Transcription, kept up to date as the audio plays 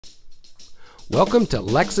Welcome to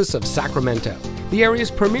Lexus of Sacramento, the area's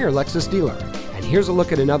premier Lexus dealer. And here's a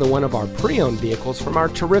look at another one of our pre-owned vehicles from our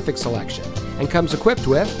terrific selection, and comes equipped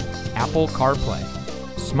with Apple CarPlay,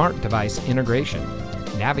 smart device integration,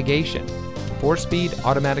 navigation, 4-speed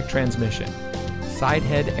automatic transmission, side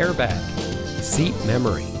head airbag, seat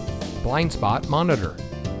memory, blind spot monitor,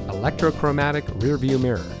 electrochromatic rear view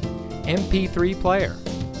mirror, MP3 player,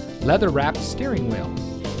 leather-wrapped steering wheel,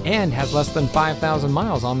 and has less than 5,000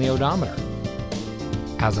 miles on the odometer.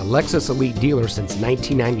 As a Lexus Elite dealer since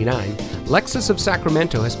 1999, Lexus of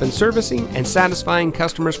Sacramento has been servicing and satisfying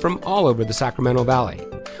customers from all over the Sacramento Valley.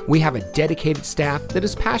 We have a dedicated staff that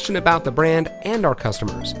is passionate about the brand and our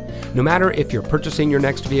customers. No matter if you're purchasing your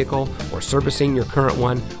next vehicle or servicing your current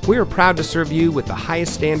one, we are proud to serve you with the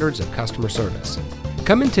highest standards of customer service.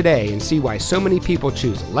 Come in today and see why so many people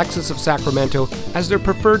choose Lexus of Sacramento as their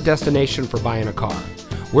preferred destination for buying a car.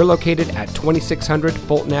 We're located at 2600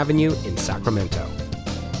 Fulton Avenue in Sacramento.